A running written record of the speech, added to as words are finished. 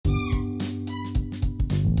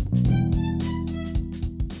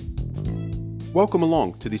Welcome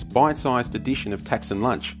along to this bite-sized edition of Tax and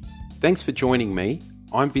Lunch. Thanks for joining me.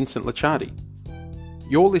 I'm Vincent Licciardi.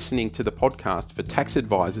 You're listening to the podcast for tax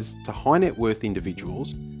advisors to high net worth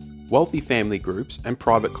individuals, wealthy family groups, and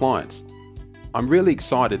private clients. I'm really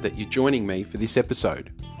excited that you're joining me for this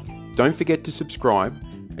episode. Don't forget to subscribe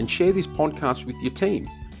and share this podcast with your team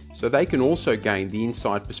so they can also gain the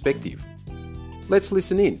inside perspective. Let's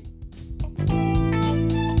listen in.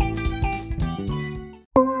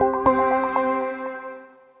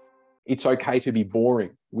 It's okay to be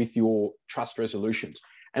boring with your trust resolutions.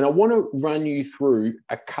 And I want to run you through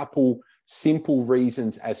a couple simple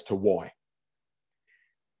reasons as to why.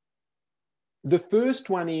 The first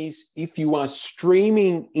one is if you are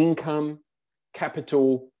streaming income,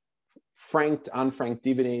 capital, franked, unfranked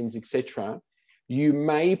dividends, etc., you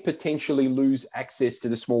may potentially lose access to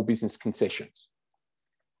the small business concessions.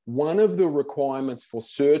 One of the requirements for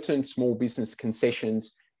certain small business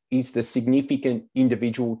concessions is the significant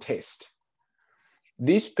individual test.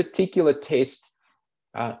 This particular test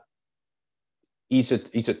is a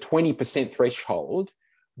 20% threshold,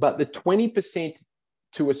 but the 20%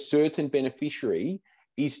 to a certain beneficiary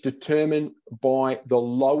is determined by the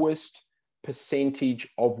lowest percentage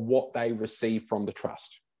of what they receive from the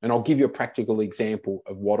trust. And I'll give you a practical example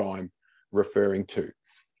of what I'm referring to.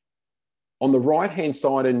 On the right-hand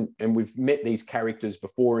side, and we've met these characters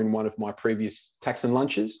before in one of my previous tax and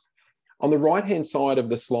lunches, on the right-hand side of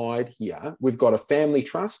the slide here, we've got a family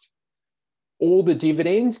trust. All the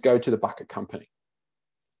dividends go to the bucket company.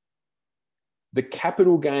 The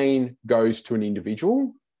capital gain goes to an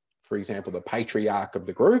individual, for example, the patriarch of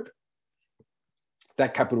the group.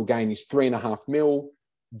 That capital gain is 3.5 mil.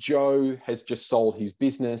 Joe has just sold his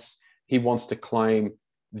business. He wants to claim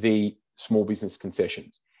the small business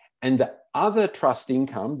concessions. And the other trust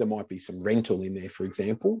income, there might be some rental in there, for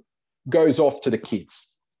example, goes off to the kids.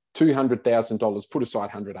 $200,000, put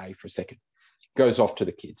aside 100A for a second, goes off to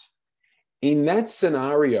the kids. In that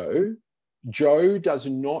scenario, Joe does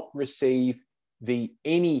not receive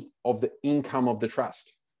any of the income of the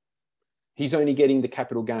trust. He's only getting the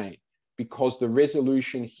capital gain because the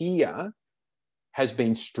resolution here has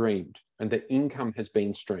been streamed and the income has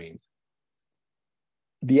been streamed.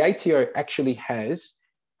 The ATO actually has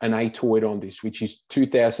an ATOID on this, which is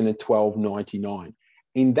 2012-99.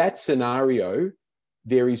 In that scenario,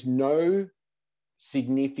 there is no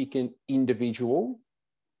significant individual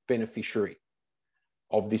beneficiary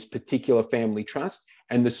of this particular family trust,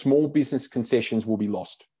 and the small business concessions will be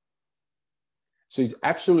lost. So it's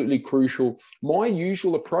absolutely crucial. My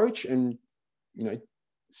usual approach, and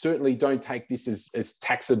certainly don't take this as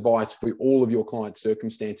tax advice for all of your client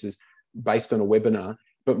circumstances based on a webinar,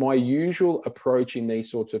 but my usual approach in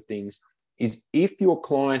these sorts of things is if your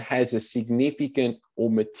client has a significant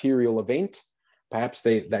or material event, perhaps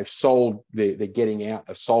they've sold, they're getting out,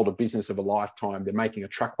 they've sold a business of a lifetime, they're making a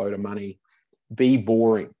truckload of money, be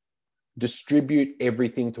boring. Distribute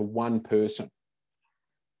everything to one person.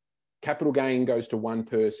 Capital gain goes to one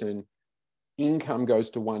person, income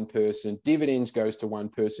goes to one person, dividends goes to one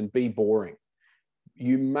person, be boring.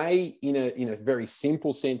 You may, in a very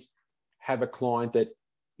simple sense, have a client that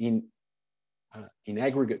in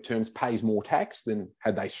aggregate terms pays more tax than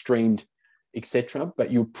had they streamed, etc. But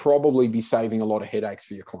you'll probably be saving a lot of headaches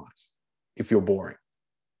for your clients if you're boring.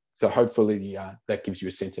 So hopefully that gives you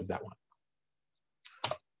a sense of that one.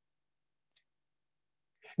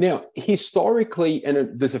 Now, historically,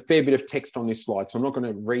 and there's a fair bit of text on this slide, so I'm not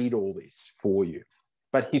going to read all this for you.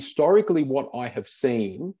 But historically, what I have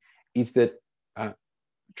seen is that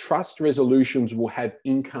trust resolutions will have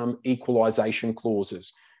income equalisation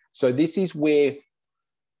clauses. So this is where,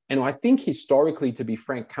 and I think historically, to be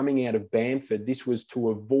frank, coming out of Bamford, this was to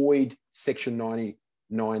avoid Section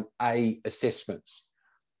 99A assessments.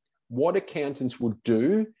 What accountants would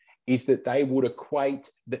do is that they would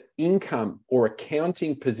equate the income or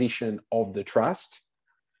accounting position of the trust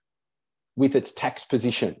with its tax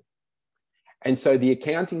position. And so the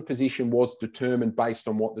accounting position was determined based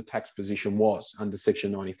on what the tax position was under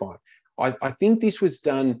Section 95. I think this was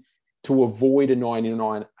done to avoid a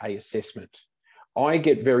 99A assessment. I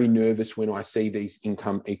get very nervous when I see these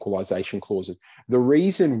income equalisation clauses. The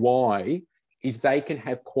reason why is they can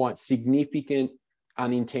have quite significant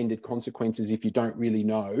unintended consequences if you don't really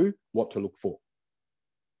know what to look for.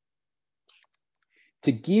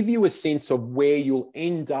 To give you a sense of where you'll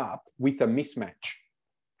end up with a mismatch,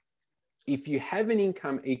 if you have an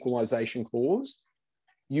income equalisation clause,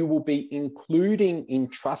 you will be including in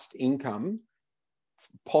trust income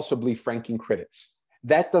possibly franking credits.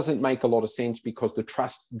 That doesn't make a lot of sense because the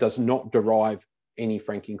trust does not derive any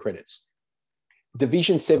franking credits.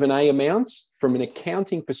 Division 7A amounts, from an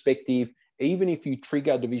accounting perspective, even if you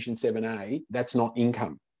trigger Division 7A, that's not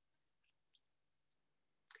income.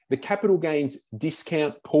 The capital gains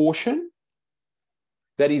discount portion,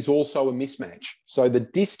 that is also a mismatch. So the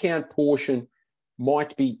discount portion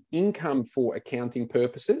might be income for accounting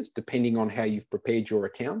purposes, depending on how you've prepared your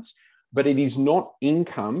accounts, but it is not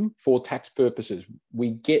income for tax purposes.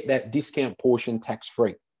 We get that discount portion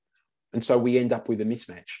tax-free. And so we end up with a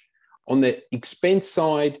mismatch. On the expense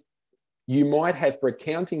side, you might have, for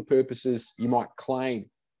accounting purposes, you might claim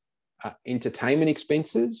entertainment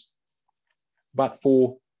expenses, but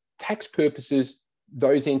for tax purposes,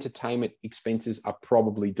 those entertainment expenses are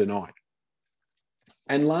probably denied.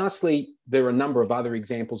 And lastly, there are a number of other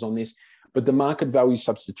examples on this, but the market value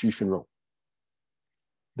substitution rule.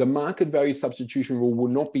 The market value substitution rule will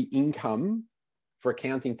not be income for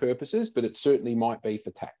accounting purposes, but it certainly might be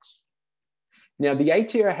for tax. Now, the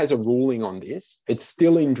ATO has a ruling on this. It's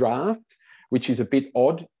still in draft, which is a bit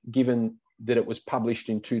odd given that it was published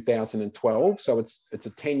in 2012. So it's a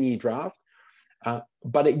 10-year draft,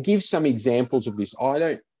 but it gives some examples of this. I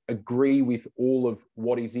don't agree with all of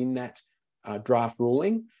what is in that draft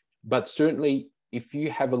ruling, but certainly if you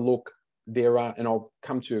have a look, there are, and I'll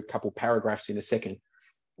come to a couple paragraphs in a second,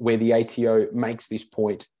 where the ATO makes this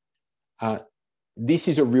point. This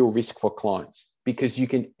is a real risk for clients because you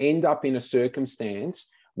can end up in a circumstance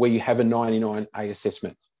where you have a 99A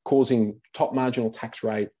assessment, causing top marginal tax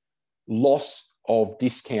rate, loss of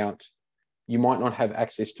discount. You might not have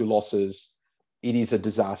access to losses. It is a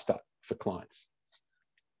disaster for clients.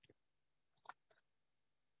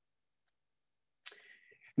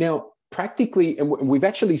 Now, practically, and we've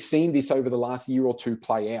actually seen this over the last year or two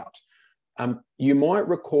play out. You might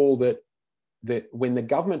recall that when the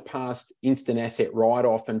government passed instant asset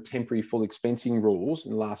write-off and temporary full expensing rules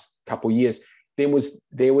in the last couple of years, there was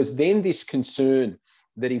then this concern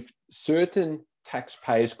that if certain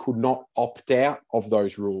taxpayers could not opt out of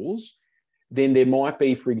those rules, then there might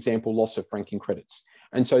be, for example, loss of franking credits.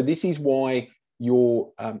 And so this is why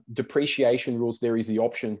your depreciation rules, there is the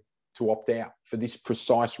option to opt out for this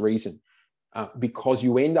precise reason, because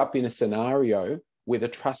you end up in a scenario where the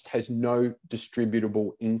trust has no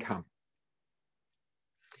distributable income.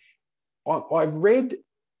 I've read,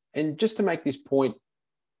 and just to make this point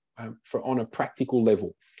on a practical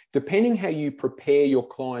level, depending how you prepare your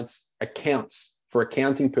clients' accounts for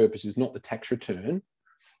accounting purposes, not the tax return,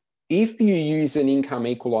 if you use an income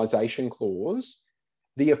equalisation clause,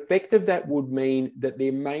 the effect of that would mean that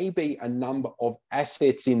there may be a number of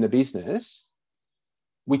assets in the business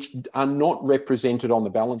which are not represented on the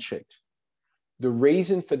balance sheet. The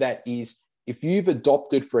reason for that is if you've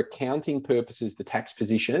adopted for accounting purposes the tax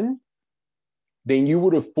position, then you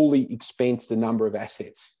would have fully expensed a number of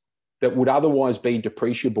assets that would otherwise be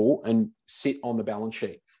depreciable and sit on the balance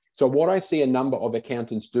sheet. So what I see a number of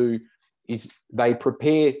accountants do is they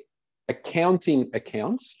prepare accounting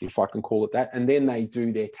accounts, if I can call it that, and then they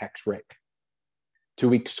do their tax rec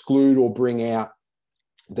to exclude or bring out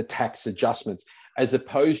the tax adjustments, as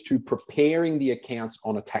opposed to preparing the accounts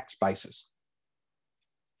on a tax basis.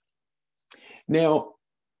 Now,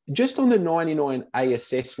 just on the 99A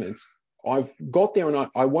assessments, I've got there, and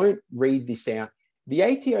I won't read this out. The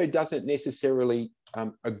ATO doesn't necessarily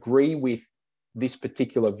agree with this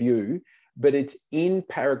particular view, but it's in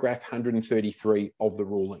paragraph 133 of the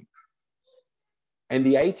ruling. And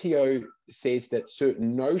the ATO says that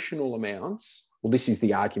certain notional amounts, well, this is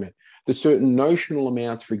the argument, the certain notional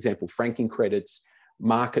amounts, for example, franking credits,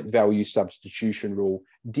 market value substitution rule,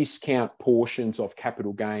 discount portions of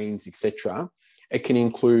capital gains, etc. It can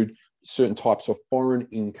include certain types of foreign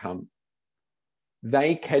income.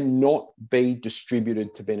 They cannot be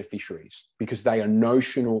distributed to beneficiaries because they are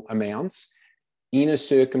notional amounts in a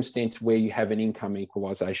circumstance where you have an income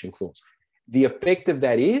equalisation clause. The effect of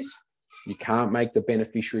that is you can't make the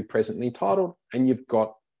beneficiary presently entitled and you've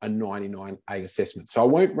got a 99A assessment. So I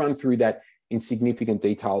won't run through that in significant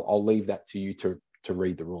detail. I'll leave that to you to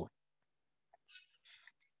read the ruling.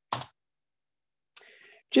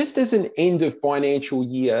 Just as an end of financial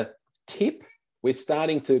year tip, we're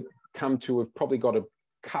starting to come to, have probably got a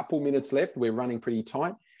couple minutes left. We're running pretty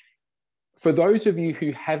tight. For those of you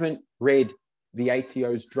who haven't read the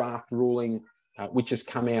ATO's draft ruling, which has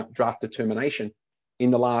come out, draft determination,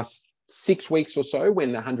 in the last 6 weeks or so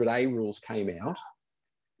when the 100A rules came out,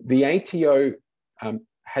 the ATO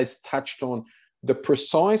has touched on the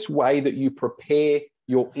precise way that you prepare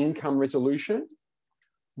your income resolution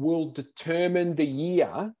will determine the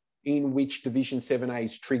year in which Division 7A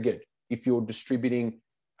is triggered if you're distributing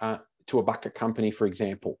to a bucket company, for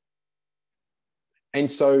example.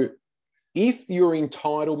 And so if your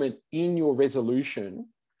entitlement in your resolution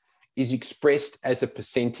is expressed as a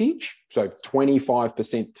percentage, so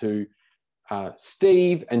 25% to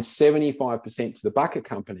Steve and 75% to the bucket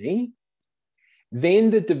company, then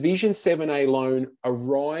the Division 7A loan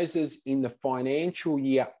arises in the financial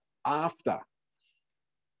year after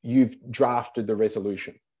you've drafted the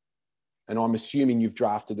resolution. And I'm assuming you've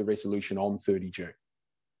drafted the resolution on 30 June.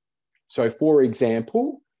 So for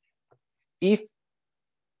example, if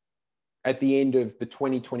at the end of the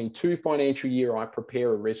 2022 financial year, I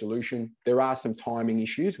prepare a resolution, there are some timing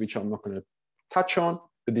issues, which I'm not going to touch on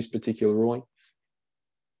for this particular ruling.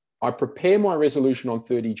 I prepare my resolution on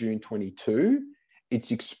 30 June 22.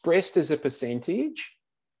 It's expressed as a percentage.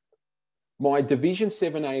 My Division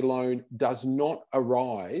 7A loan does not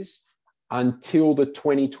arise until the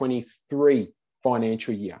 2023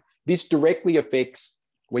 financial year. This directly affects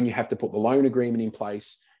when you have to put the loan agreement in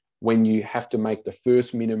place, when you have to make the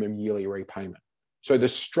first minimum yearly repayment. So the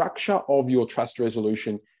structure of your trust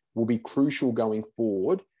resolution will be crucial going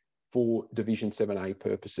forward for Division 7A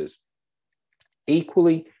purposes.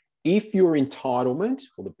 Equally, if your entitlement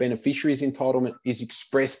or the beneficiary's entitlement is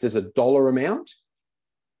expressed as a dollar amount,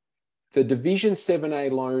 the Division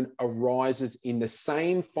 7A loan arises in the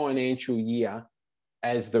same financial year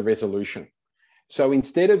as the resolution. So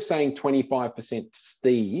instead of saying 25% to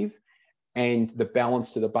Steve and the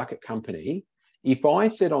balance to the bucket company, if I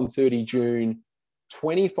said on 30 June,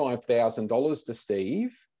 $25,000 to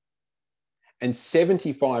Steve and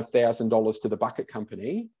 $75,000 to the bucket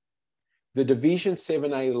company, the Division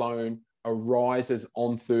 7A loan arises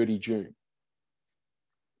on 30 June.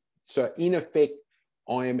 So in effect,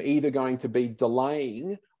 I am either going to be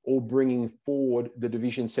delaying or bringing forward the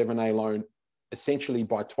Division 7A loan essentially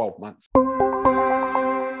by 12 months.